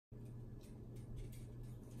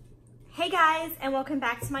Hey guys, and welcome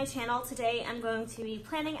back to my channel. Today I'm going to be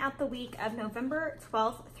planning out the week of November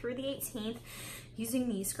 12th through the 18th using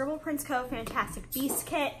the Scribble Prints Co. Fantastic Beast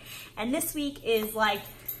Kit. And this week is like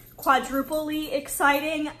quadruply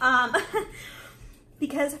exciting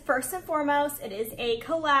because first and foremost, it is a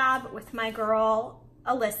collab with my girl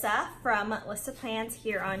Alyssa from RoseyPlans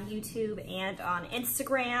here on YouTube and on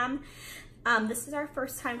Instagram. This is our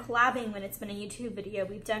first time collabing when it's been a YouTube video.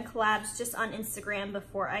 We've done collabs just on Instagram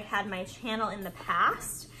before I had my channel in the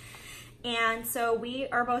past. And so we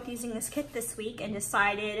are both using this kit this week and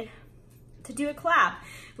decided to do a collab.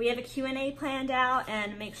 We have a Q&A planned out,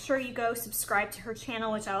 and make sure you go subscribe to her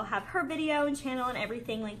channel, which I'll have her video and channel and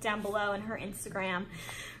everything linked down below, and her Instagram.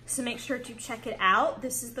 So make sure to check it out.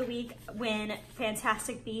 This is the week when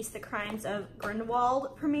Fantastic Beasts: The Crimes of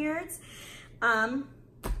Grindelwald premieres.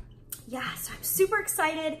 Yeah, so I'm super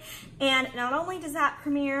excited, and not only does that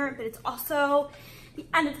premiere, but it's also the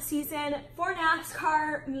end of the season for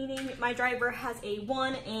NASCAR, meaning my driver has a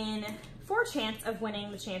 1 in 4 chance of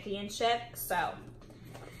winning the championship. So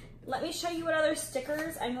let me show you what other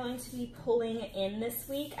stickers I'm going to be pulling in this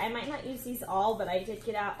week. I might not use these all, but I did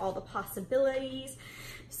get out all the possibilities.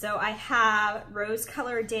 So I have Rose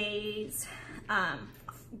Color Days,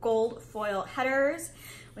 gold foil headers.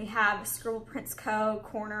 We have Scribble Prints Co.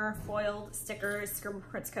 corner foiled stickers, Scribble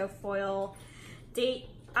Prints Co. foil date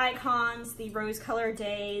icons, the Rose Color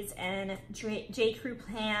Days and J. Crew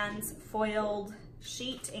Plans foiled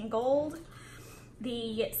sheet in gold,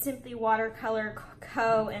 the Simply Watercolor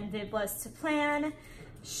Co. and Vibless to Plan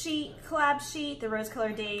sheet, collab sheet, the Rose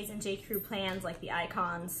Color Days and J. Crew Plans, like the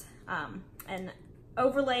icons and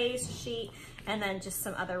overlays sheet, and then just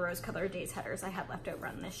some other Rose Color Days headers I had left over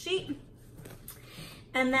on this sheet.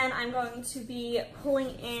 And then I'm going to be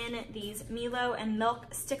pulling in these Milo and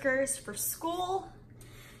Milk stickers for school,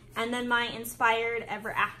 and then my inspired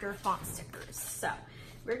Ever After font stickers. So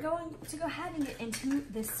we're going to go ahead and get into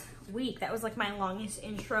this week. That was like my longest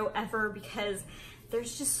intro ever because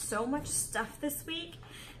there's just so much stuff this week.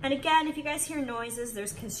 And again, if you guys hear noises,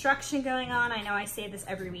 there's construction going on. I know I say this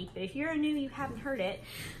every week, but if you're new, you haven't heard it.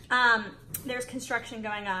 There's construction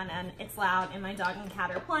going on and it's loud, and my dog and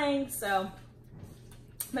cat are playing, so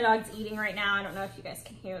my dog's eating right now. I don't know if you guys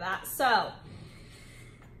can hear that. So,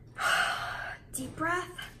 deep breath.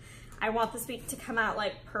 I want this week to come out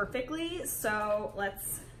like perfectly, so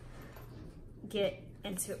let's get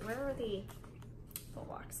into it. Where are the full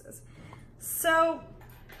boxes? So,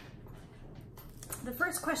 the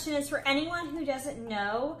first question is for anyone who doesn't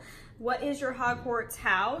know, what is your Hogwarts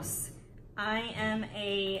house? I am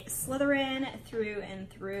a Slytherin through and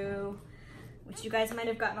through, which you guys might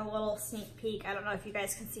have gotten a little sneak peek. I don't know if you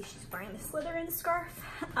guys can see, she's wearing the Slytherin scarf.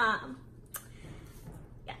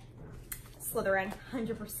 Yeah, Slytherin,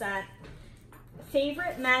 100%.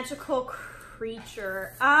 Favorite magical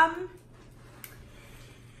creature?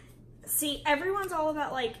 See, everyone's all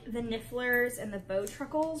about like the Nifflers and the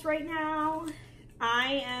Bowtruckles right now.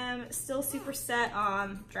 I am still super set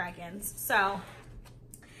on dragons, so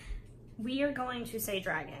we are going to say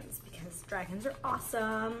dragons because dragons are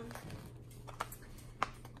awesome.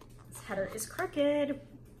 Header is crooked.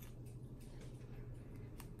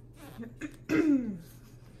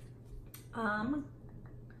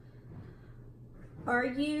 Are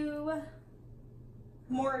you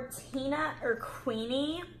more Tina or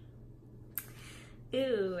Queenie?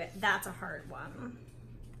 Ooh, that's a hard one.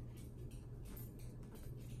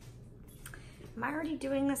 Am I already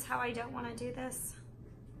doing this how I don't want to do this?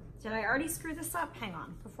 Did I already screw this up? Hang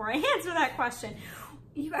on, before I answer that question.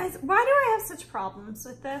 You guys, why do I have such problems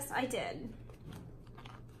with this? I did.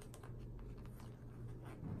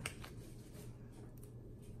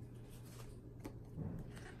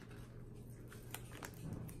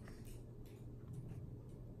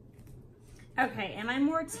 Okay, am I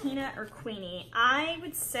more Tina or Queenie? I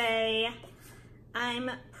would say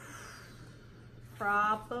I'm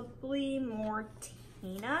probably more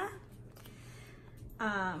Tina.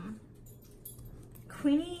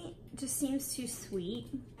 Queenie just seems too sweet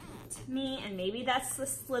to me, and maybe that's the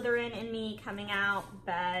Slytherin in me coming out,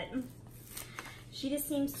 but she just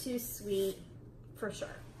seems too sweet for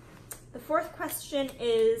sure. The fourth question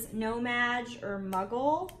is No-Maj or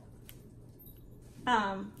Muggle?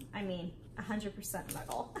 I mean, 100%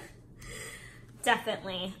 Muggle.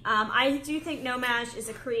 Definitely. I do think No-Maj is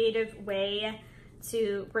a creative way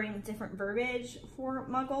to bring different verbiage for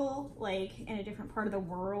Muggle, like in a different part of the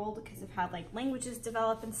world, because of how like languages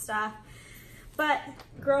develop and stuff. But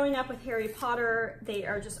growing up with Harry Potter, they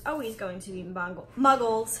are just always going to be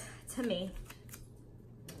Muggles to me.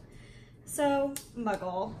 So,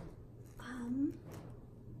 Muggle.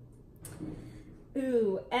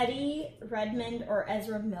 Ooh, Eddie, Redmayne, or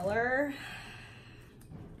Ezra Miller.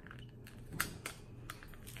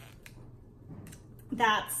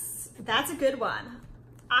 That's a good one.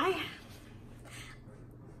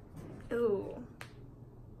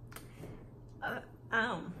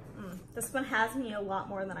 This one has me a lot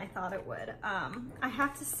more than I thought it would. I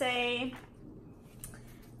have to say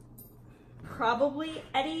probably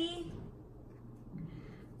Eddie,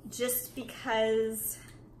 just because,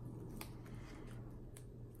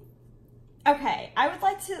 okay,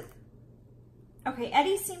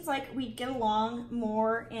 Eddie seems like we'd get along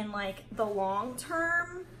more in like the long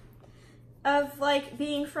term of like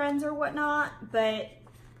being friends or whatnot, but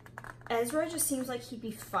Ezra just seems like he'd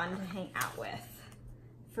be fun to hang out with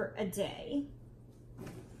for a day,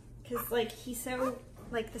 because like he's so,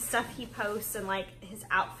 like the stuff he posts and like his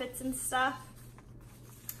outfits and stuff.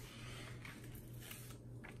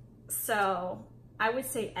 So I would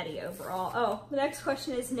say Eddie overall. Oh, the next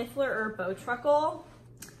question is Niffler or Bowtruckle.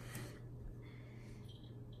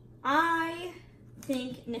 I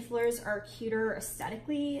think Nifflers are cuter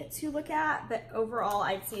aesthetically to look at, but overall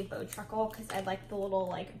I'd say Bowtruckle, because I like the little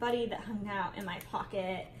like buddy that hung out in my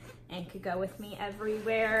pocket and could go with me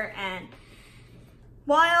everywhere. And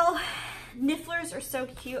while Nifflers are so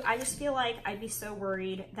cute, I just feel like I'd be so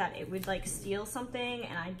worried that it would like steal something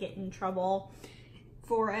and I'd get in trouble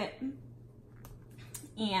for it.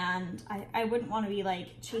 And I wouldn't want to be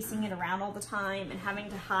like chasing it around all the time and having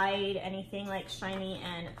to hide anything like shiny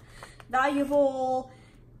and valuable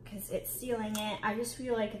because it's stealing it. I just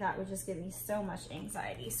feel like that would just give me so much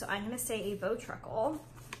anxiety. So I'm going to say a Bowtruckle,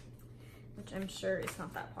 which I'm sure is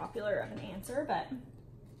not that popular of an answer, but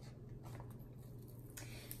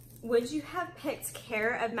would you have picked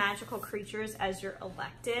Care of Magical Creatures as your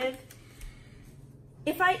elective?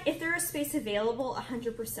 If there is space available,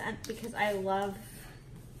 100%, because I love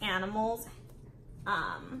animals.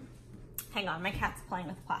 Hang on, my cat's playing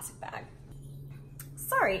with a plastic bag.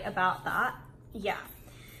 Sorry about that. Yeah.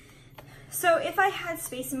 So if I had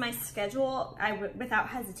space in my schedule, I would, without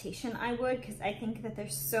hesitation, I would, because I think that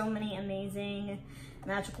there's so many amazing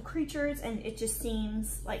magical creatures, and it just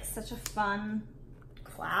seems like such a fun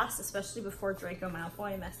class, especially before Draco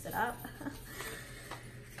Malfoy messed it up.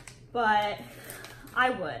 But I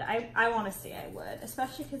would. I want to say I would,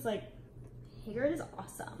 especially because like Hagrid is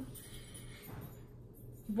awesome.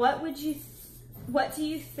 What do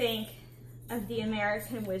you think of the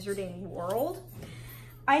American Wizarding World?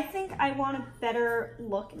 I think I want a better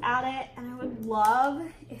look at it, and I would love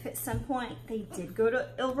if at some point they did go to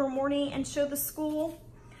Ilvermorny and show the school,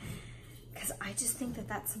 because I just think that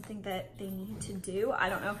that's something that they need to do. I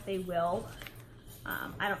don't know if they will.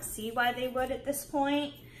 I don't see why they would at this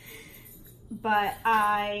point, but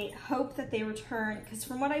I hope that they return, because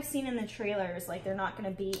from what I've seen in the trailers, like they're not going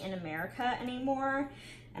to be in America anymore,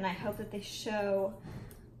 and I hope that they show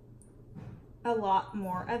a lot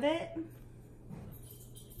more of it,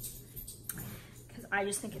 because I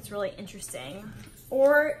just think it's really interesting.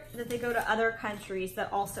 Or that they go to other countries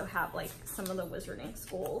that also have like some of the wizarding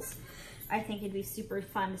schools. I think it'd be super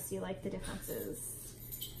fun to see like the differences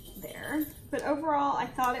there. But overall, I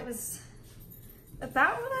thought it was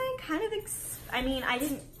about what I kind of, I mean, I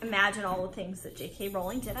didn't imagine all the things that J.K.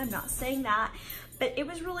 Rowling did. I'm not saying that, but it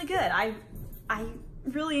was really good. I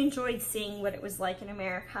really enjoyed seeing what it was like in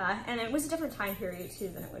America, and it was a different time period too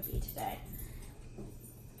than it would be today.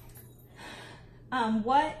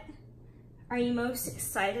 What are you most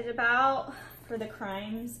excited about for the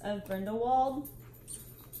Crimes of Grindelwald?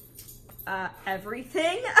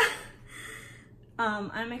 Everything.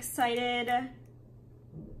 I'm excited.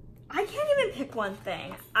 I can't even pick one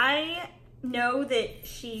thing. I know that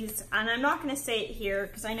she's, and I'm not going to say it here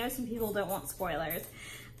because I know some people don't want spoilers.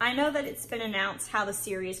 I know that it's been announced how the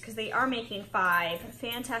series, because they are making 5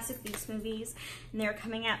 Fantastic Beasts movies, and they're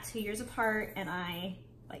coming out 2 years apart, and I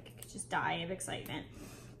like could just die of excitement.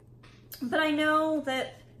 But I know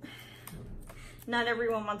that not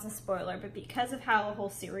everyone wants a spoiler, but because of how the whole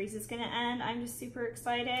series is going to end, I'm just super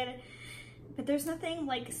excited. But there's nothing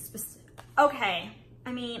like specific. Okay,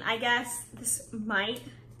 I mean, I guess this might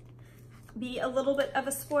be a little bit of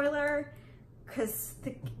a spoiler, because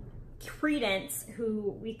the Credence,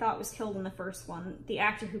 who we thought was killed in the first one, the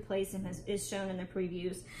actor who plays him is shown in the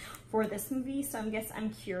previews for this movie, so I guess I'm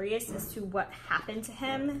curious as to what happened to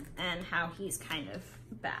him and how he's kind of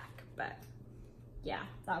back. But yeah,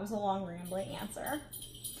 that was a long rambling answer.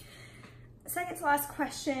 Second to last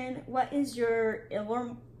question, what is your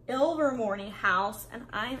Ilvermorny house? And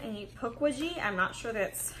I'm a Pukwudgie. I'm not sure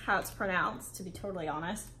that's how it's pronounced, to be totally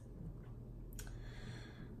honest.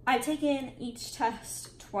 I've taken each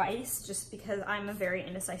test twice just because I'm a very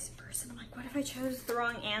indecisive person. I'm like, what if I chose the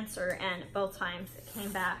wrong answer? And both times it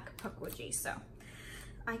came back Pukwudgie. So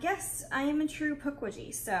I guess I am a true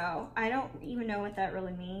Pukwudgie. So I don't even know what that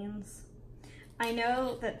really means. I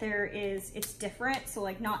know that it's different. So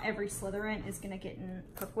like not every Slytherin is gonna get in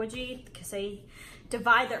Pukwudgie because they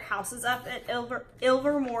divide their houses up at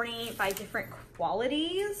Ilvermorny by different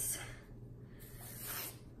qualities.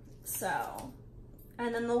 So,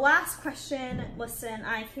 and then the last question, listen,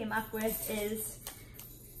 I came up with is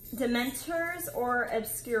Dementors or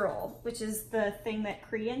Obscurus, which is the thing that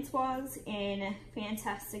Credence was in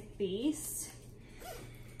Fantastic Beasts.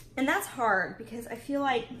 And that's hard because I feel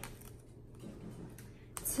like,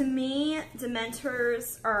 to me,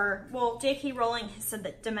 Dementors are, well, J.K. Rowling has said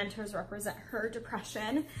that Dementors represent her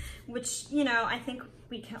depression, which, you know, I think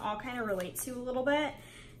we can all kind of relate to a little bit.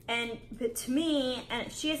 But to me,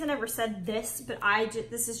 and she hasn't ever said this, but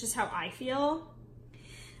this is just how I feel.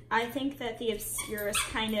 I think that the Obscurus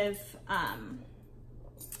kind of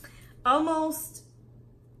almost,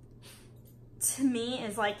 to me,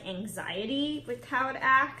 is like anxiety with how it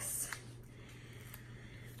acts.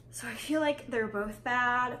 So I feel like they're both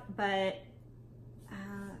bad, but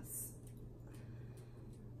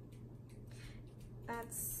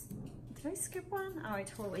did I skip one? Oh, I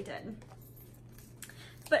totally did.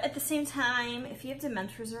 But at the same time, if you have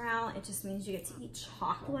Dementors around, it just means you get to eat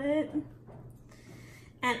chocolate.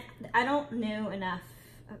 And I don't know enough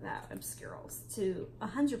about Obscurus to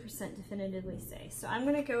 100% definitively say. So I'm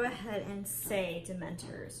going to go ahead and say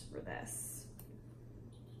Dementors for this.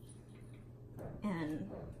 And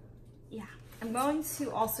yeah, I'm going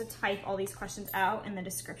to also type all these questions out in the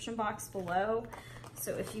description box below.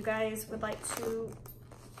 So if you guys would like to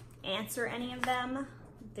answer any of them,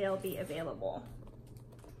 they'll be available.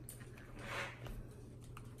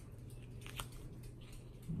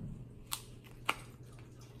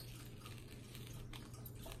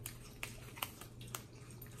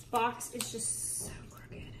 This box is just so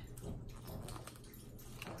crooked.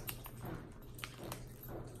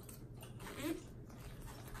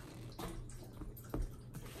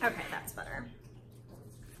 Okay, that's better.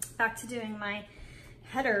 Back to doing my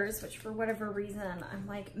headers, which for whatever reason I'm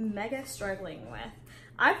like mega struggling with.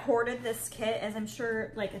 I've hoarded this kit, as I'm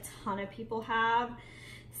sure like a ton of people have,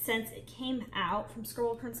 since it came out from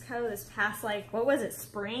Scribble Prints Co. this past, like, what was it,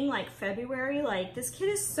 spring, like February. Like, this kit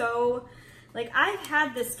is so, like, I've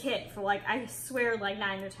had this kit for like, I swear, like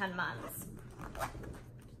 9 or 10 months.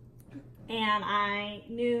 And I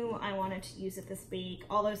knew I wanted to use it this week.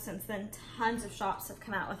 Although since then, tons of shops have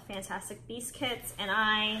come out with Fantastic Beasts kits, and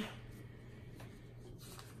I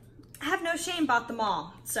have no shame, bought them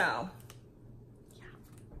all. So, yeah.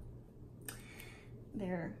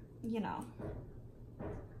 They're, you know,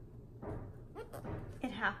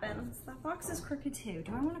 it happens. That box is crooked too.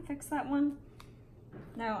 Do I want to fix that one?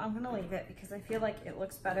 No, I'm gonna leave it because I feel like it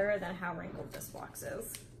looks better than how wrinkled this box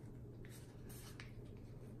is.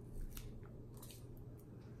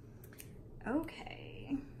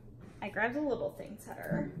 Okay, I grabbed a little thing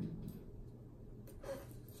setter.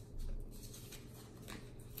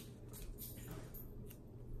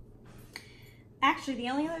 Actually, the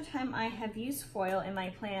only other time I have used foil in my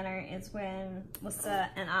planner is when Alyssa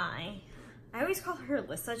and I always call her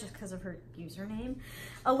Alyssa just because of her username.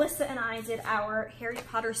 Alyssa and I did our Harry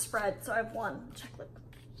Potter spread, so I have one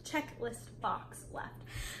checklist box left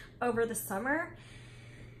over the summer.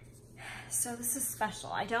 So this is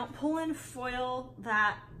special. I don't pull in foil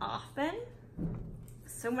that often,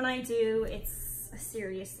 so when I do, it's a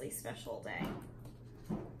seriously special day.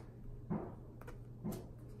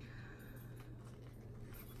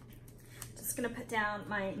 Just gonna put down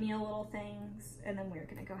my meal little things, and then we're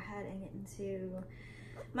gonna go ahead and get into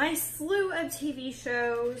my slew of TV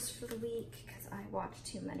shows for the week, because I watch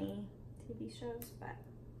too many TV shows, but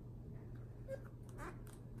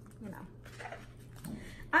you know.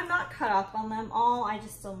 I'm not caught up on them all, I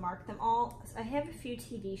just still mark them all. I have a few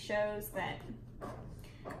TV shows that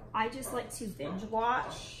I just like to binge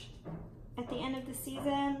watch at the end of the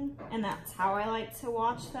season, and that's how I like to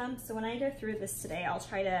watch them. So when I go through this today, I'll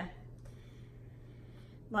try to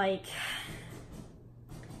like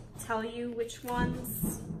tell you which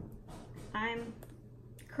ones I'm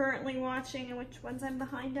currently watching and which ones I'm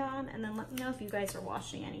behind on, and then let me know if you guys are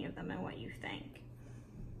watching any of them and what you think.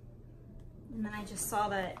 And then I just saw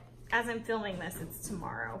that as I'm filming this, it's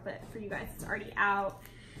tomorrow, but for you guys, it's already out.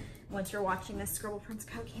 Once you're watching this, Scribble Prints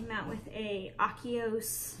Co. came out with a Accio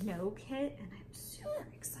Snow kit, and I'm super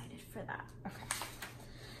excited for that. Okay.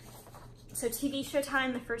 So TV show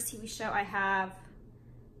time, the first TV show I have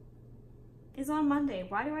is on Monday.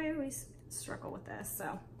 Why do I always struggle with this?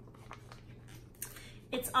 So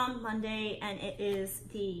It's on Monday, and it is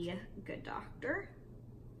The Good Doctor.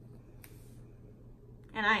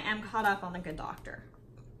 And I am caught up on The Good Doctor.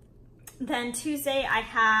 Then Tuesday, I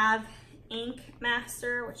have Ink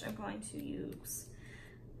Master, which I'm going to use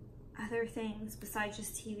other things besides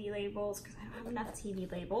just TV labels, because I don't have enough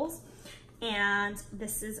TV labels. And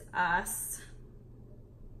This Is Us.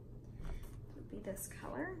 It would be this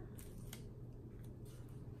color.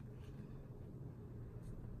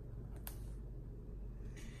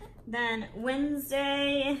 Then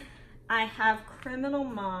Wednesday, I have Criminal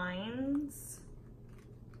Minds.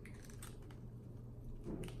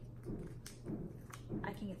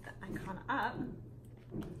 I can get the icon up.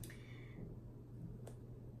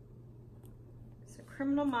 So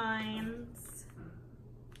Criminal Minds.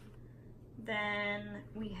 Then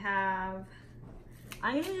we have,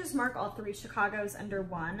 I'm gonna just mark all 3 Chicagos under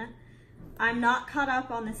 1. I'm not caught up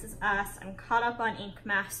on This Is Us. I'm caught up on Ink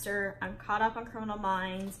Master. I'm caught up on Criminal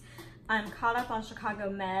Minds. I'm caught up on Chicago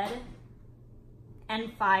Med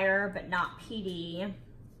and Fire, but not PD.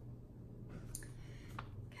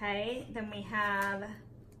 Okay, then we have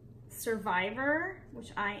Survivor, which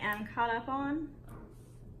I am caught up on.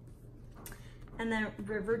 And then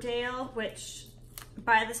Riverdale, which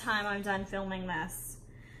by the time I'm done filming this,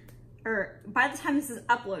 or by the time this is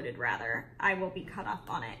uploaded rather, I will be caught up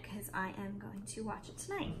on it because I am going to watch it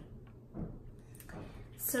tonight.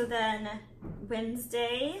 So then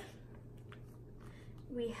Wednesday,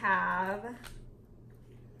 we have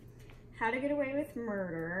How to Get Away with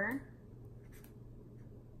Murder.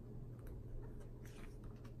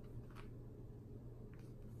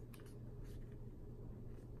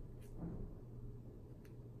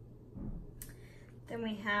 Then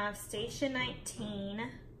we have Station 19,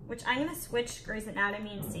 which I'm gonna switch Grey's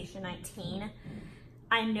Anatomy and Station 19.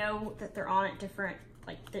 I know that they're on at different,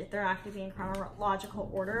 like they're not gonna be in chronological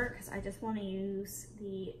order because I just wanna use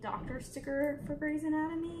the doctor sticker for Grey's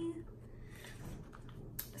Anatomy.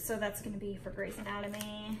 So that's gonna be for Grey's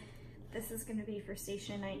Anatomy. This is gonna be for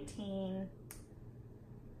Station 19.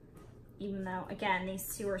 Even though, again,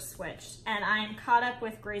 these 2 are switched. And I'm caught up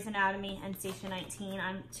with Grey's Anatomy and Station 19.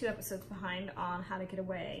 I'm 2 episodes behind on How to Get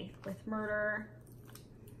Away with Murder.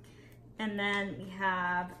 And then we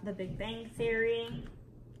have The Big Bang Theory,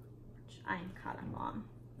 which I'm caught up on.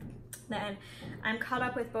 Then I'm caught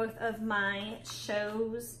up with both of my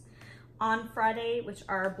shows on Friday, which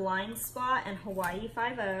are Blind Spot and Hawaii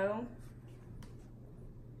Five-0.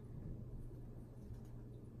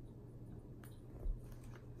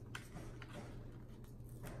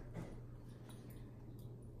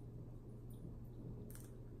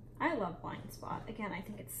 I love Blind Spot. Again, I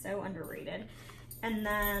think it's so underrated. And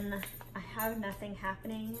then I have nothing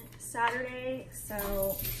happening Saturday,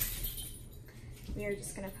 so we are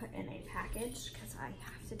just gonna put in a package because I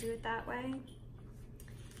have to do it that way.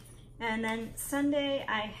 And then Sunday,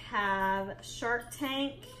 I have Shark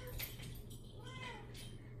Tank,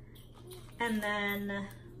 and then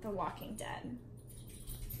The Walking Dead,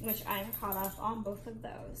 which I'm caught up on both of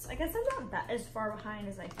those. I guess I'm not that as far behind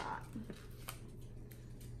as I thought.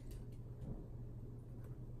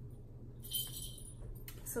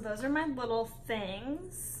 So those are my little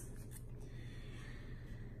things.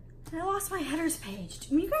 I lost my headers page.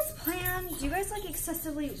 Do you guys like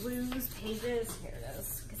excessively lose pages? Here it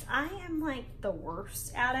is. Because I am like the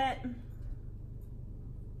worst at it.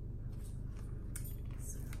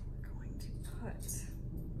 So I'm going to put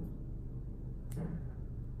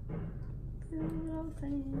the little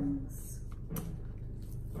things.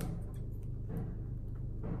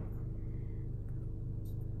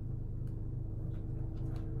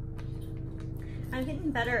 I'm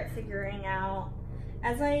getting better at figuring out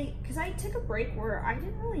because I took a break where I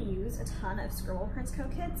didn't really use a ton of Scribble Prints Co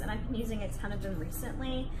kits, and I've been using a ton of them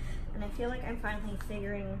recently, and I feel like I'm finally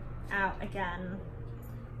figuring out again.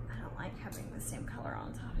 I don't like having the same color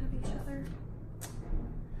on top of each other.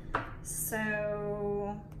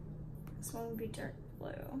 So this one would be dark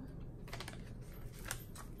blue.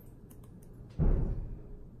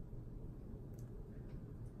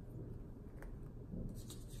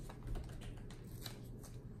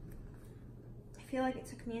 I feel like it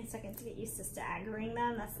took me a second to get used to staggering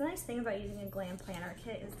them. That's the nice thing about using a glam planner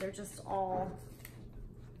kit is they're just all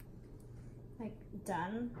like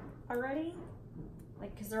done already.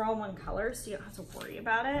 Like, cause they're all one color, so you don't have to worry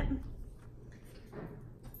about it.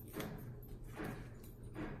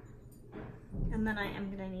 And then I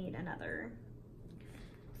am gonna need another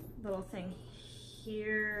little thing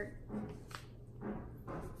here,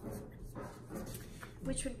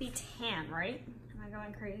 which would be tan, right? Am I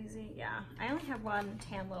going crazy? Yeah, I only have one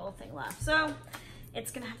tan little thing left. So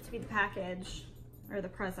it's gonna have to be the package or the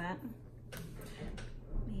present.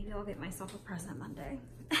 maybe I'll get myself a present Monday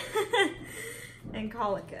and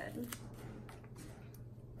call it good.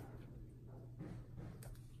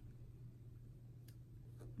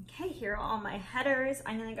 Okay, here are all my headers.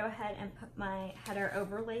 I'm gonna go ahead and put my header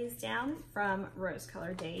overlays down from Rose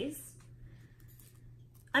Colored Days.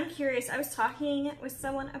 I'm curious, I was talking with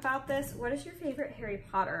someone about this. What is your favorite Harry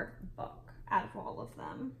Potter book out of all of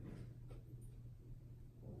them?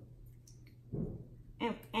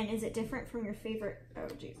 And is it different from your favorite? Oh,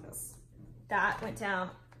 Jesus. That went down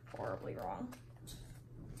horribly wrong.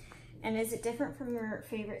 And is it different from your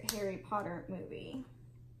favorite Harry Potter movie?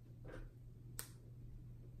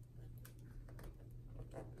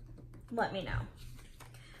 Let me know.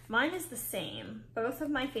 Mine is the same. Both of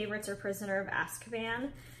my favorites are Prisoner of Azkaban,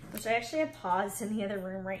 which I actually have paused in the other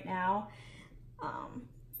room right now.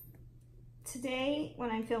 Today, when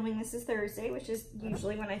I'm filming, this is Thursday, which is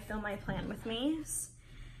usually when I film my plan with me.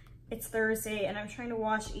 It's Thursday, and I'm trying to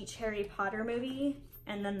watch each Harry Potter movie,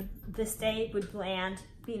 and then this day would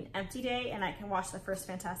be an empty day, and I can watch the first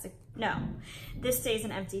this day's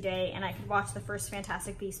an empty day, and I could watch the first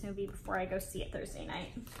Fantastic Beasts movie before I go see it Thursday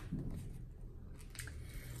night.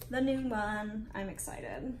 The new one, I'm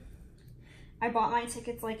excited. I bought my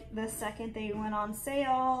tickets like the second they went on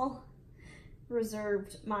sale,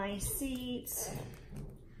 reserved my seat.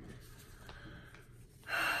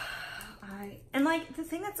 And like the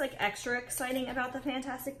thing that's like extra exciting about the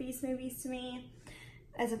Fantastic Beasts movies to me,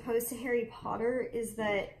 as opposed to Harry Potter, is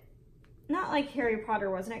that not like Harry Potter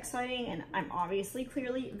wasn't exciting, and I'm obviously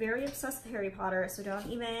clearly very obsessed with Harry Potter, so don't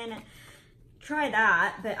even try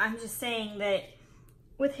that, but I'm just saying that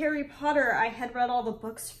with Harry Potter, I had read all the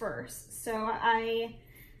books first, so I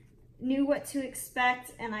knew what to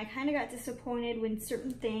expect, and I kind of got disappointed when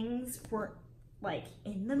certain things weren't like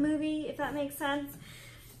in the movie, if that makes sense.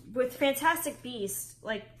 With Fantastic Beasts,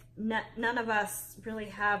 like none of us really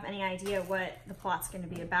have any idea what the plot's going to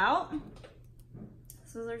be about,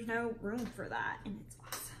 so there's no room for that, and it's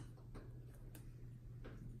awesome.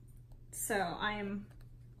 So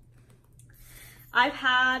I've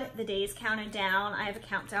had the days counted down. I have a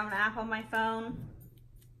countdown app on my phone.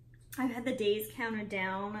 I've had the days counted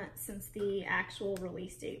down since the actual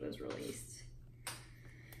release date was released.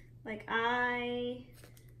 Like, I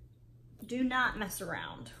do not mess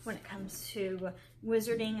around when it comes to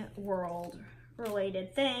Wizarding World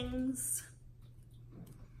related things.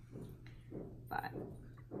 But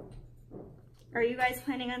are you guys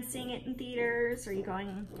planning on seeing it in theaters? Are you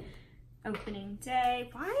going opening day?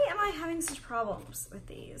 Why am I having such problems with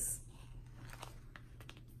these?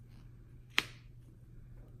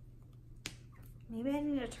 Maybe I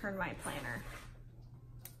need to turn my planner.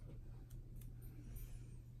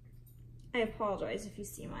 I apologize if you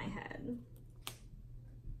see my head.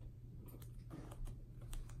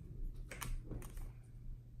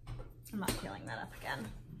 I'm not peeling that up again.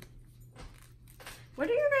 What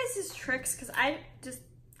are your guys' tricks? Because I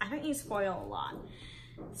don't use foil a lot.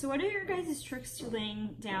 So what are your guys' tricks to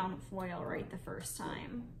laying down foil right the first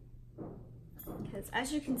time? Because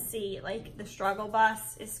as you can see, like the struggle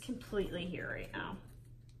bus is completely here right now.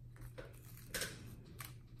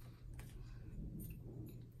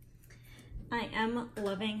 I am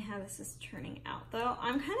loving how this is turning out though.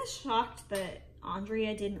 I'm kind of shocked that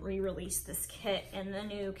Andrea didn't re-release this kit in the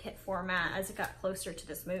new kit format as it got closer to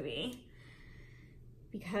this movie,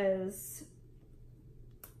 because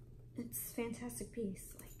it's Fantastic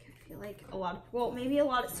Beasts. Like, I feel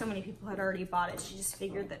like so many people had already bought it. She just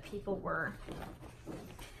figured that people were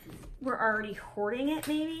already hoarding it,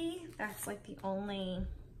 maybe. That's like the only...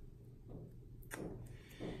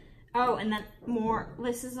 Oh, and then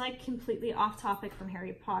this is like completely off topic from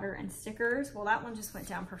Harry Potter and stickers. Well, that one just went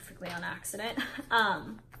down perfectly on accident.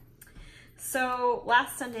 So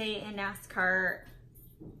last Sunday in NASCAR,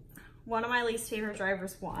 one of my least favorite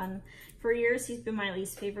drivers won. For years, he's been my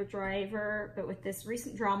least favorite driver, but with this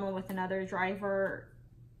recent drama with another driver,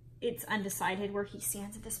 it's undecided where he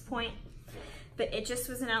stands at this point. But it just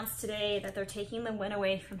was announced today that they're taking the win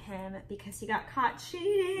away from him because he got caught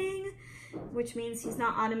cheating, which means he's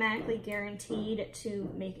not automatically guaranteed to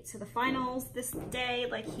make it to the finals this day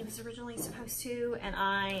like he was originally supposed to, and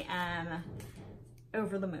I am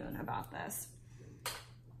over the moon about this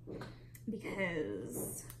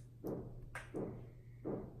because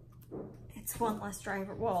it's one less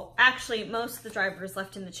driver. Well, actually, most of the drivers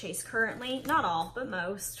left in the chase currently. Not all, but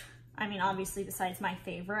most. I mean, obviously, besides my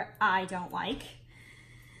favorite, I don't like.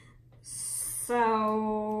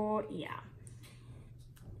 So, yeah.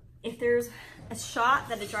 If there's a shot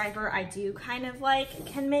that a driver I do kind of like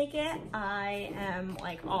can make it, I am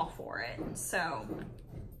like all for it. So,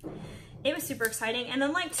 it was super exciting. And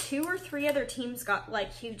then like 2 or 3 other teams got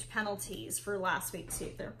like huge penalties for last week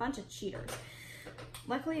too. They're a bunch of cheaters.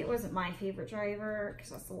 Luckily it wasn't my favorite driver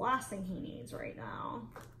because that's the last thing he needs right now.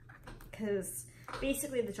 Because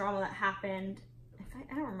basically the drama that happened,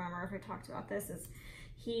 I don't remember if I talked about this, is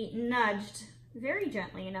he nudged very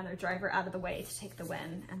gently another driver out of the way to take the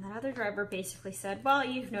win. And that other driver basically said, well,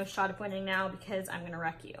 you've no shot of winning now because I'm going to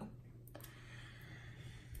wreck you.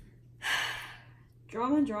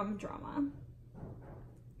 Drama, drama, drama.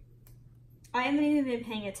 I haven't even been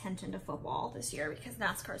paying attention to football this year because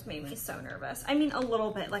NASCAR's made me so nervous. I mean, a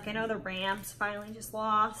little bit. Like, I know the Rams finally just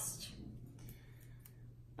lost.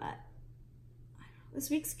 But this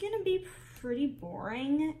week's going to be pretty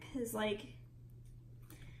boring because, like,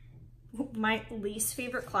 my least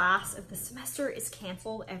favorite class of the semester is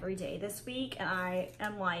canceled every day this week. And I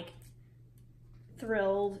am, like,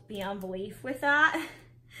 thrilled beyond belief with that.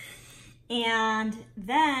 And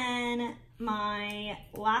then my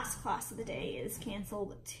last class of the day is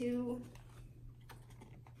canceled 2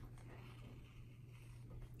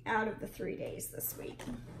 out of the 3 days this week.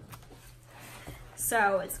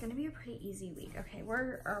 So it's going to be a pretty easy week. Okay,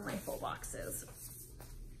 where are my full boxes?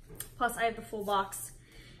 Plus I have the full box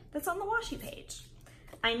that's on the washi page.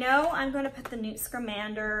 I know I'm going to put the Newt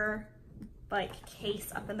Scamander like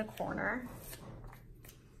case up in the corner.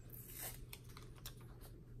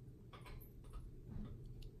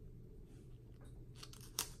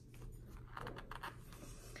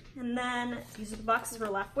 And then these are the boxes we're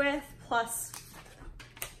left with, plus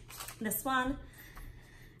this one.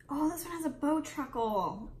 Oh, this one has a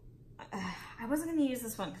Bowtruckle. I wasn't going to use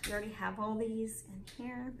this one because we already have all these in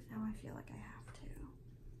here, but now I feel like I have to.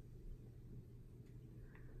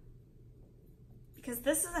 Because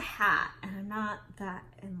this is a hat, and I'm not that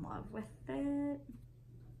in love with it.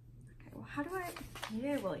 Okay, well, how do I, maybe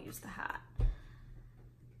I will use the hat.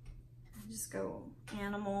 I'll just go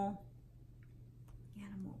animal.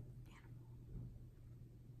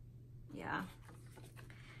 Yeah,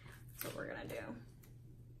 that's what we're gonna do.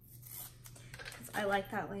 Because I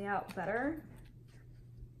like that layout better.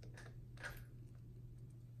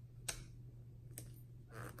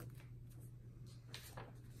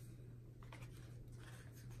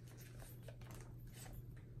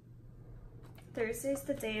 Thursday's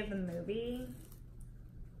the day of the movie.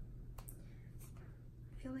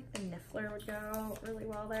 I feel like the Niffler would go really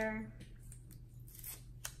well there.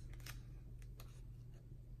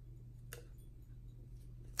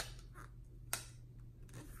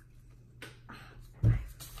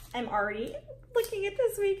 I'm already looking at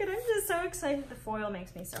this week and I'm just so excited. The foil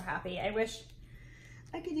makes me so happy. I wish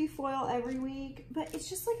I could do foil every week, but it's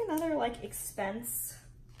just like another like expense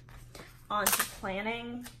onto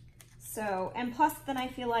planning. So, and plus then I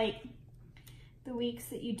feel like the weeks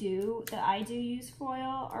that I do use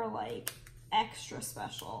foil are like extra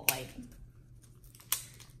special. Like,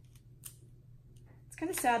 it's kind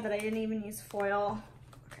of sad that I didn't even use foil.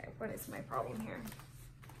 Okay, what is my problem here?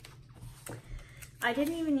 I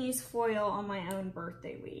didn't even use foil on my own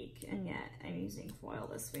birthday week, and yet I'm using foil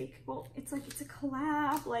this week. Well, it's like, it's a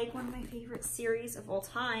collab. Like, one of my favorite series of all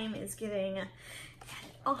time is getting added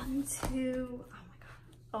onto,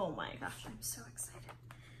 oh my gosh, I'm so excited.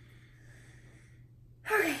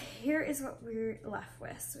 Okay, here is what we're left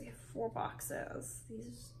with. So we have 4 boxes.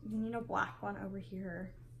 We need a black one over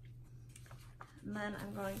here. And then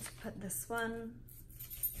I'm going to put this one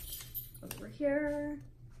over here.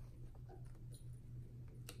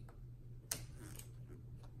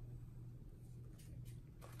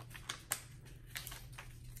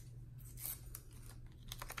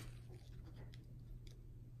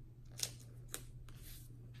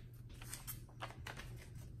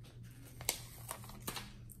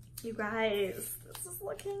 You guys, this is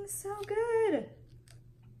looking so good.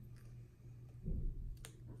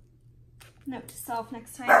 Note to self,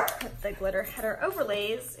 next time, put the glitter header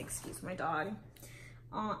overlays, excuse my dog,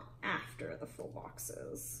 on after the full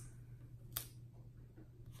boxes.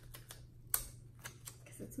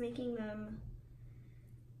 Because it's making them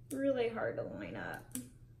really hard to line up.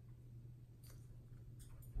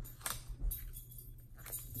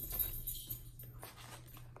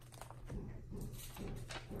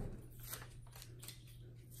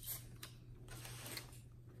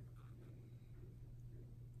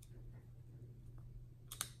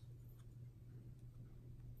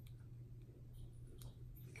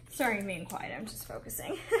 Sorry, I'm being quiet, I'm just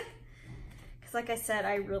focusing. Because like I said,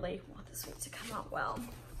 I really want this week to come out well.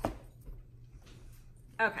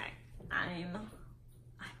 Okay, I'm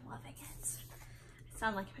loving it. I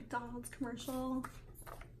sound like a McDonald's commercial.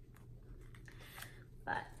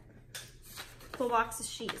 But full box's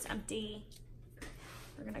sheet is empty.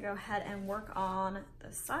 we're gonna go ahead and work on the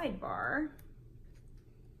sidebar.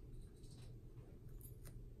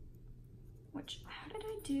 Which, how did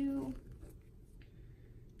I do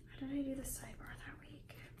the sidebar that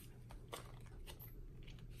week?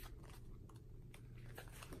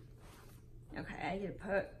 Okay, I need to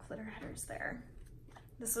put glitter headers there.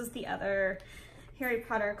 This was the other Harry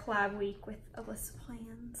Potter collab week with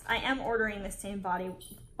RoseyPlans. I am ordering the same bottom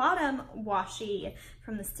washi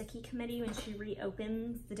from the Sticky Committee when she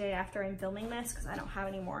reopens the day after I'm filming this, because I don't have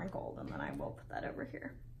any more in gold, and then I will put that over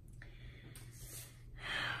here.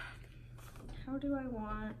 How do I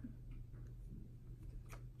want?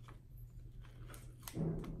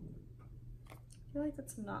 I feel like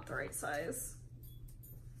that's not the right size.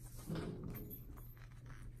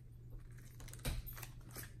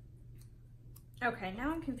 Okay,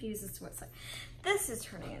 now I'm confused as to what size. This is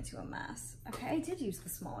turning into a mess. Okay, I did use the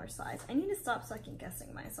smaller size. I need to stop second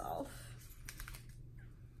guessing myself.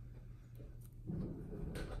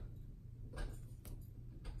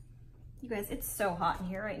 You guys, it's so hot in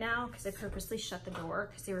here right now because I purposely shut the door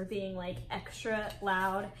because they were being like extra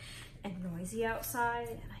loud and noisy outside,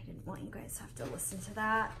 and I didn't want you guys to have to listen to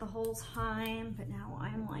that the whole time, but now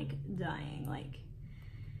I'm like dying. Like,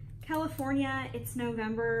 California, it's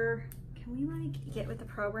November. Can we like get with the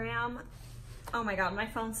program? Oh my God, my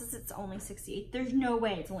phone says it's only 68. There's no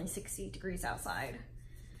way it's only 68 degrees outside.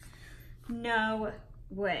 No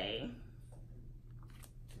way.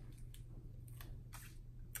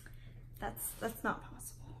 That's not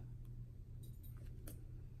possible.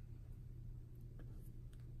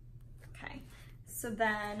 Okay, so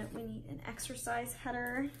then we need an exercise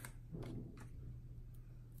header.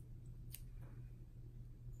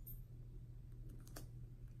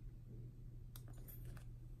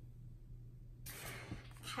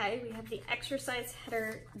 Okay, we have the exercise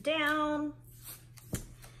header down.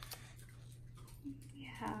 We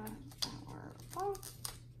have our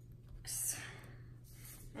box.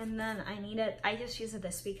 And then I just use a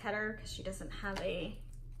this week header because she doesn't have a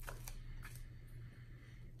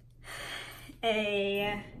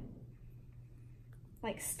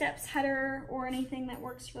like steps header or anything that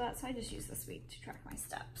works for that. So I just use this week to track my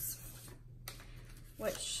steps,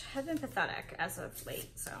 which have been pathetic as of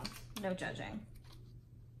late, so no judging.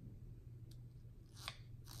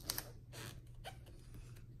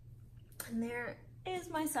 And there is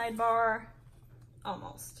my sidebar,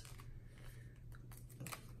 almost.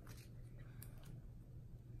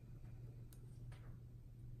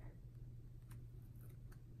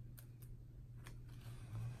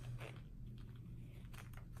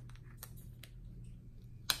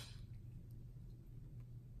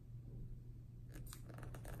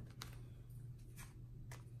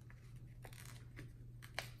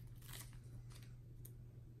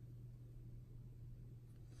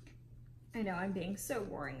 I know I'm being so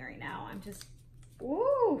boring right now. I'm just,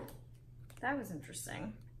 ooh, that was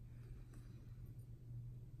interesting.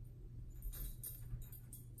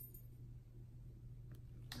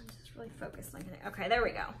 I'm just really focused on getting, okay, there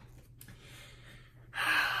we go.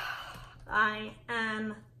 I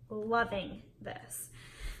am loving this.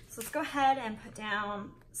 So let's go ahead and put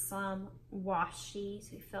down some washi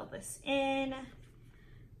to fill this in.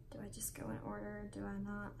 Do I just go in order? Do I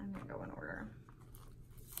not? I'm gonna go in order.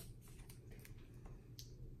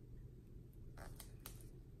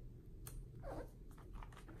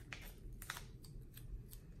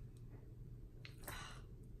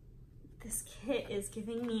 This kit is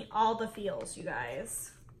giving me all the feels, you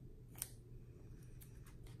guys.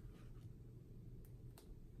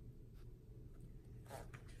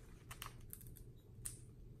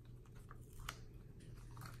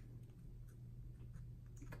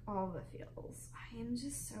 All the feels. I am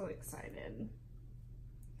just so excited.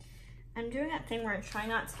 I'm doing that thing where I'm trying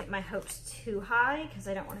not to get my hopes too high because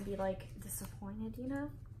I don't want to be like disappointed, you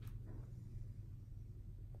know?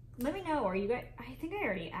 Let me know, are you guys, I think I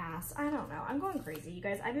already asked. I don't know. I'm going crazy, you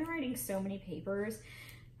guys. I've been writing so many papers.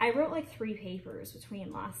 I wrote like 3 papers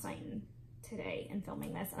between last night and today and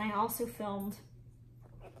filming this. And I also filmed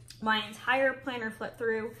my entire planner flip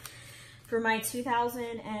through for my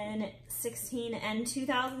 2016 and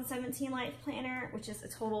 2017 life planner, which is a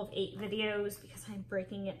total of 8 videos because I'm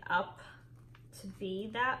breaking it up to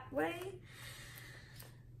be that way.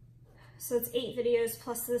 So it's 8 videos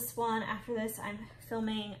plus this one. After this, I'm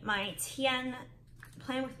filming my TN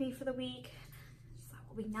plan with me for the week. So that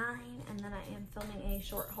will be 9. And then I am filming a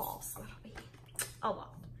short haul. So that'll be a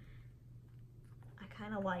lot. I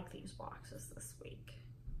kind of like these boxes this week.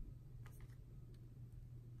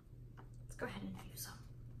 Let's go ahead and use them.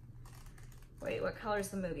 Wait, what color is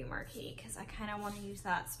the movie marquee? Because I kind of want to use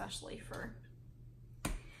that especially for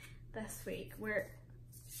this week.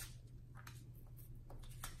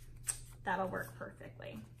 That'll work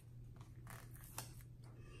perfectly.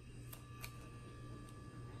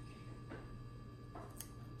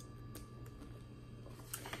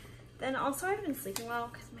 Then also I've been sleeping well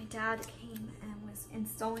because my dad came and was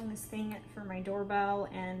installing this thing for my doorbell,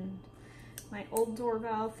 and my old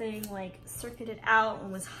doorbell thing like circuited out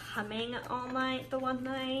and was humming all night the one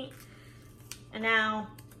night. And now,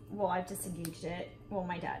 well, I've disengaged it. Well,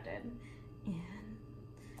 my dad did. And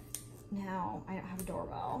now I don't have a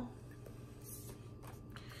doorbell,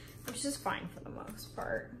 which is fine for the most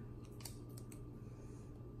part.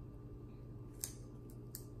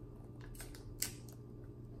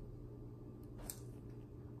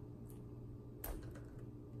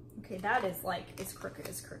 Okay, that is like as crooked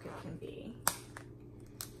can be.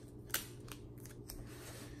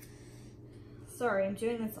 Sorry, I'm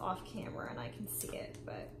doing this off camera and I can see it,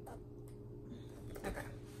 but okay.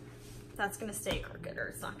 That's gonna stay crooked or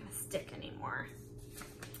it's not gonna stick anymore.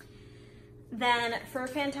 Then for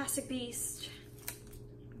Fantastic Beast,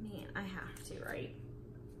 I mean, I have to, right?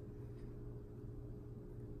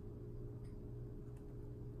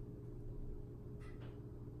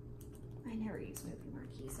 I never use movie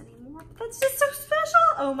marquees anymore. That's just so special.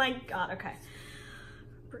 Oh my God, okay.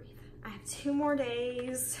 Breathe. I have 2 more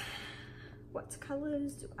days. What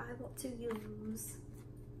colors do I want to use?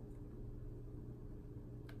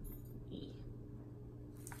 E.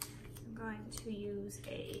 I'm going to use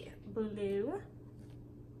a blue.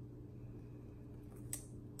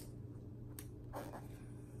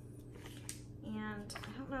 And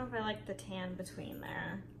I don't know if I like the tan between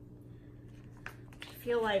there. I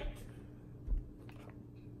feel like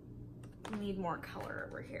I need more color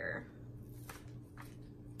over here.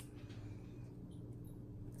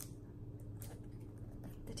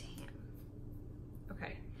 The tan.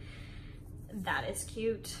 Okay. That is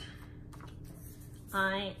cute.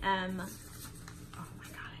 I am, oh my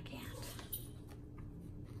God, I can't.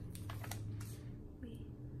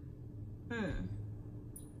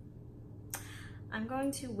 I'm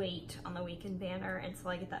going to wait on the weekend banner until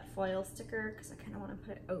I get that foil sticker because I kind of want to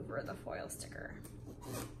put it over the foil sticker.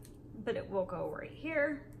 But it will go right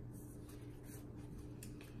here.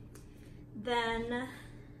 Then,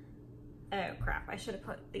 oh crap, I should have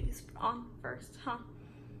put these on first, huh?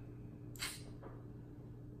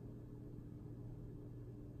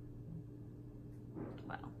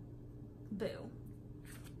 Well, boo.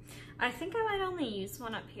 I think I might only use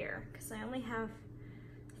one up here because I only have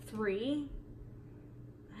 3.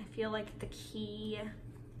 I feel like the key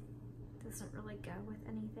doesn't really go with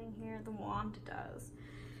anything here. The wand does.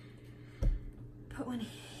 Put one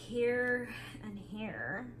here and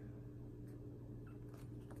here.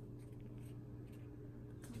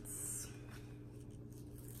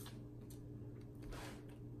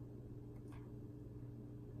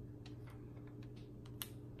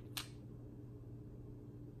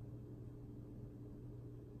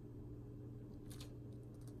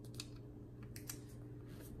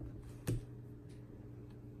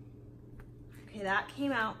 Okay, that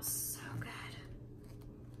came out so good.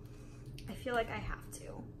 I feel like I have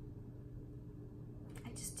to. I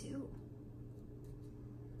just do.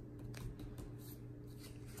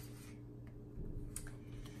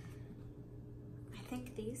 I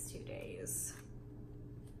think these 2 days.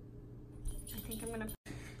 I think I'm gonna.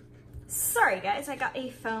 Sorry guys, I got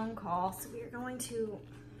a phone call, so we are going to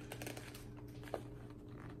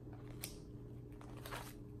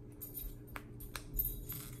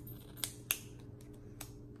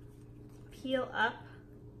peel up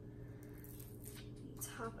the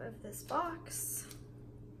top of this box.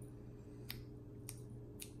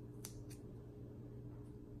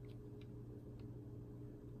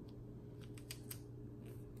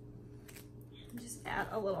 And just add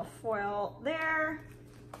a little foil there.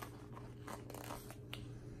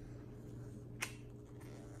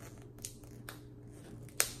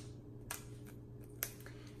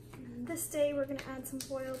 And this day we're gonna add some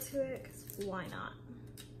foil to it, because why not?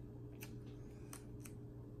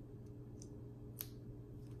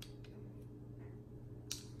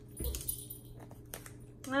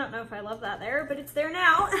 I don't know if I love that there, but it's there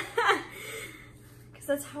now because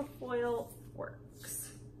that's how foil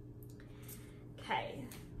works. Okay,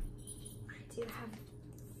 I do have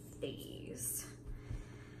these.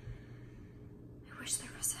 I wish there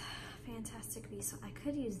was a Fantastic Beast. I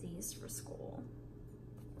could use these for school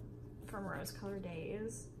from Rose Color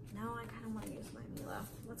Days. No, I kind of want to use my Mila.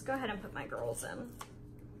 Let's go ahead and put my girls in.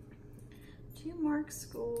 To mark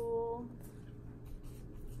school.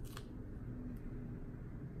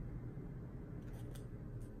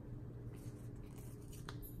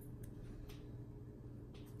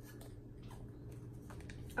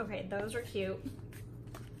 Okay, those are cute.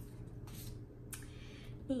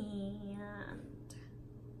 And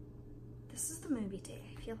this is the movie day.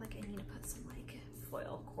 I feel like I need to put some like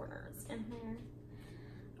foil corners in there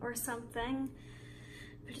or something,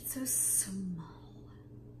 but it's so small.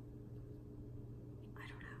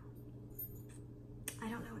 I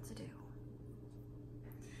don't know what to do.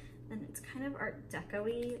 And it's kind of Art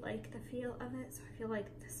Deco-y, like the feel of it, so I feel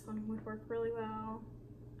like this one would work really well.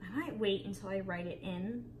 I might wait until I write it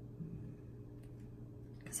in,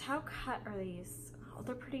 because how cut are these? Oh,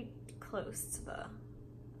 they're pretty close to the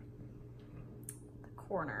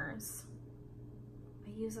corners.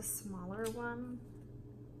 I use a smaller one.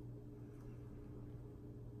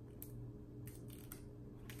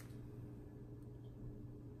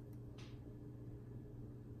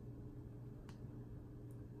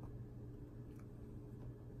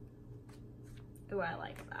 Ooh, I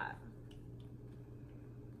like that.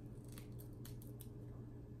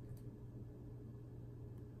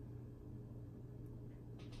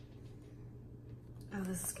 Oh,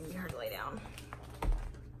 this is gonna be hard to lay down.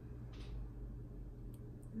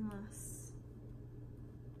 Unless,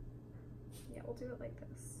 yeah, we'll do it like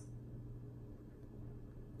this.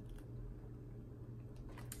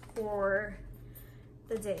 For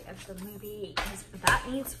the day of the movie, because that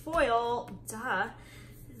needs foil, duh.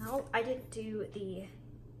 No, I didn't do the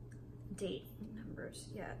date numbers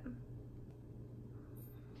yet.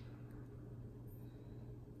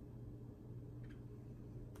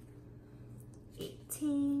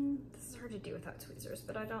 This is hard to do without tweezers,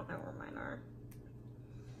 but I don't know where mine are.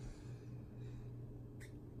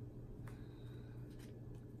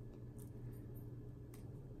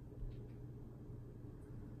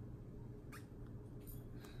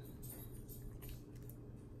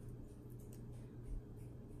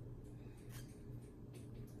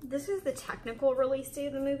 This is the technical release date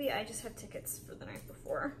of the movie. I just had tickets for the night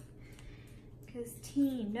before. Because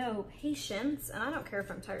no patience, and I don't care if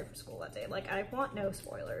I'm tired from school that day. Like, I want no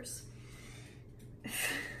spoilers.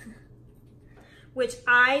 Which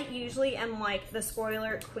I usually am like the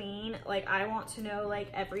spoiler queen. Like, I want to know like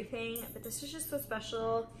everything, but this is just so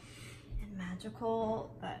special and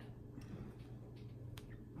magical that...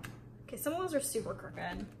 Okay, some of those are super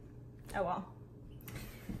crooked. Oh well.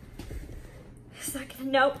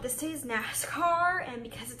 Second, nope, this day is NASCAR, and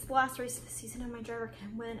because it's the last race of the season and my driver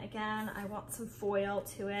can win again, I want some foil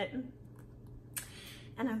to it.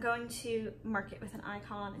 And I'm going to mark it with an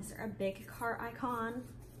icon. Is there a big car icon?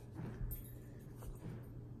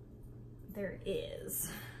 There is.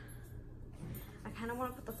 I kind of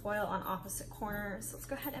want to put the foil on opposite corners, so let's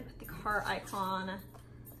go ahead and put the car icon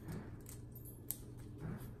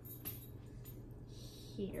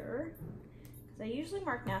here. I usually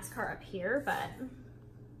mark NASCAR up here, but,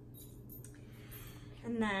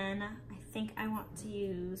 and then I think I want to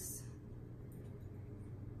use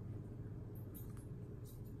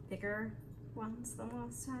bigger ones than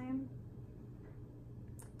last time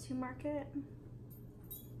to mark it.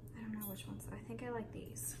 I don't know which ones, I think I like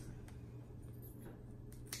these.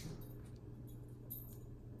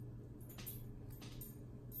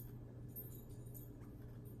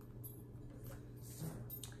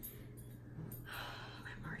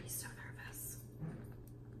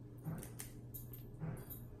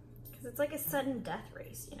 It's like a sudden death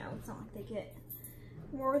race, you know? It's not like they get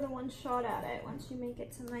more than one shot at it once you make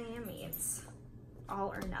it to Miami. It's all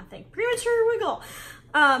or nothing. Premature wiggle!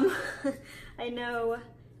 I know,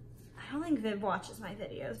 I don't think Viv watches my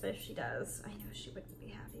videos, but if she does, I know she wouldn't be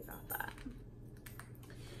happy about that.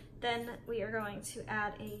 Then we are going to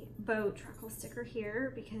add a Bowtruckle sticker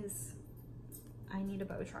here because I need a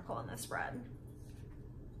Bowtruckle on this spread.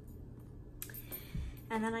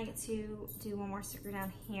 And then I get to do one more sticker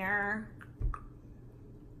down here.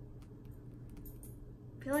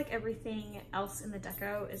 I feel like everything else in the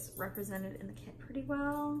deco is represented in the kit pretty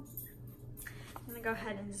well. I'm gonna go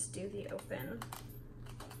ahead and just do the open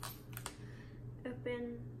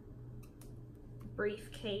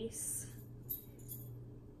briefcase.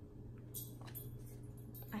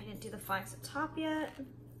 I didn't do the flags up top yet.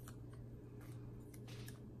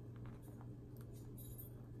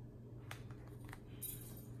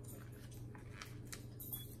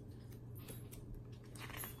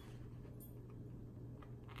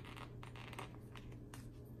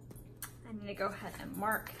 I need to go ahead and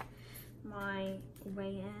mark my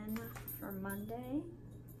weigh-in for Monday.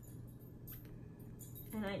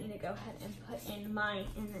 And I need to go ahead and put in my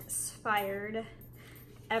inspired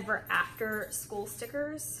ever after school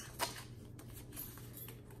stickers,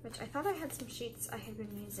 which I thought I had some sheets I had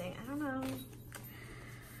been using. I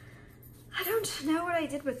don't know what I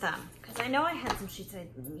did with them, because I know I had some sheets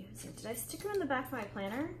I'd been using. Did I stick them in the back of my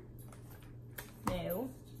planner? No.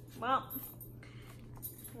 Well,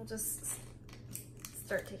 we'll just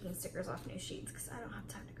start taking stickers off new sheets because I don't have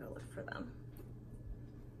time to go look for them.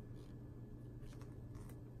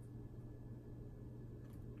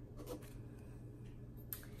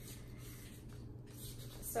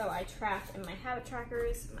 So I track in my habit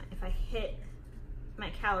trackers if I hit my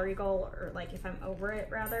calorie goal, or like if I'm over it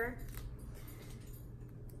rather.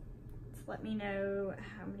 So let me know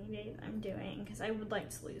how many days I'm doing because I would like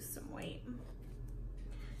to lose some weight.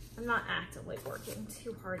 I'm not actively working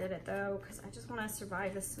too hard at it though because I just want to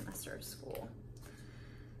survive this semester of school,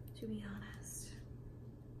 to be honest.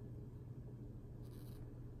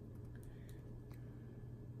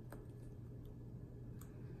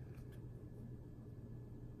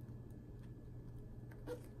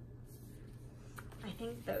 I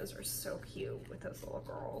think those are so cute with those little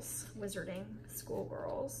girls, wizarding school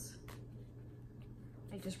girls.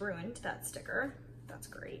 I just ruined that sticker. That's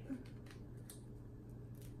great.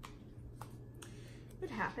 It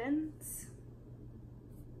happens.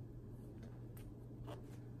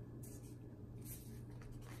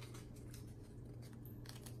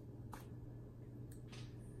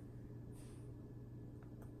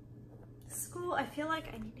 School, I feel like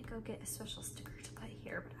I need to go get a special sticker to put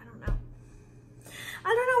here, but I don't know. I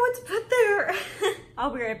don't know what to put there. I'll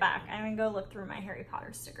be right back. I'm gonna go look through my Harry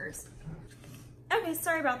Potter stickers. Okay,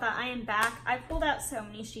 sorry about that. I am back. I pulled out so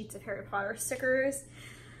many sheets of Harry Potter stickers.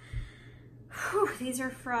 Whew, these are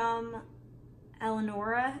from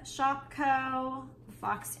Eleonora Shop Co.,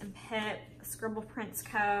 Fox and Pip, Scribble Prints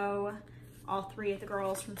Co., all three of the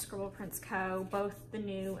girls from Scribble Prints Co., both the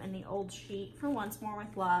new and the old sheet for Once More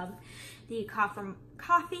with Love, the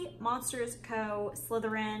Coffee Monsters Co.,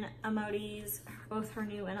 Slytherin, Emoties, both her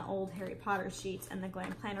new and old Harry Potter sheets, and the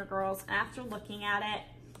Glam Planner girls. And after looking at it,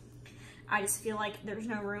 I just feel like there's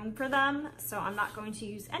no room for them, so I'm not going to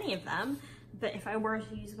use any of them. But if I were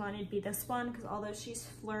to use one, it'd be this one, because although she's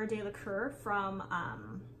Fleur de la Cour from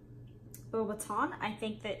Beauxbaton, I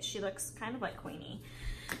think that she looks kind of like Queenie.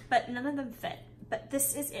 But none of them fit. But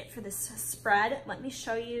this is it for this spread. Let me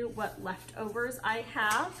show you what leftovers I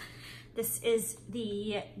have. This is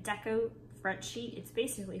the deco front sheet. It's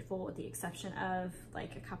basically full with the exception of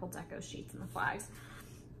like a couple deco sheets and the flags.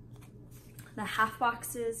 The half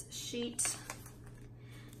boxes sheet,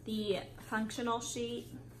 the functional sheet,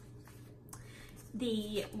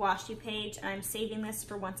 the washi page, and I'm saving this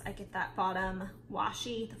for once I get that bottom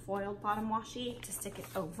washi, the foiled bottom washi, to stick it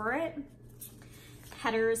over it.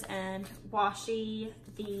 Headers and washi,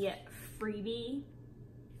 the freebie,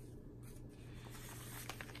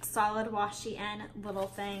 solid washi and little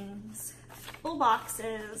things, full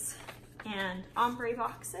boxes, and ombre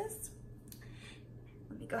boxes.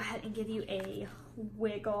 Let me go ahead and give you a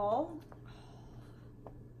wiggle.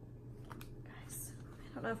 Guys,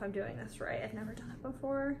 I don't know if I'm doing this right. I've never done it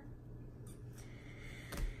before.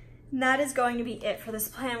 And that is going to be it for this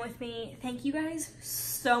plan with me. Thank you guys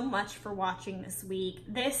so much for watching this week.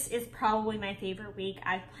 This is probably my favorite week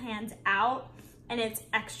I've planned out, and it's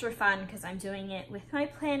extra fun because I'm doing it with my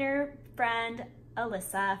planner friend,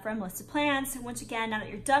 Alyssa from RoseyPlans. So once again, now that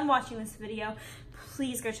you're done watching this video,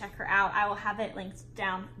 please go check her out. I will have it linked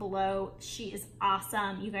down below. She is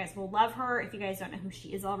awesome. You guys will love her if you guys don't know who she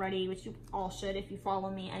is already, which you all should if you follow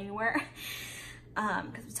me anywhere.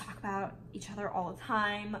 Because we talk about each other all the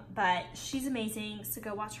time, but she's amazing. So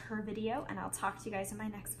go watch her video, and I'll talk to you guys in my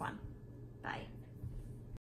next one. Bye.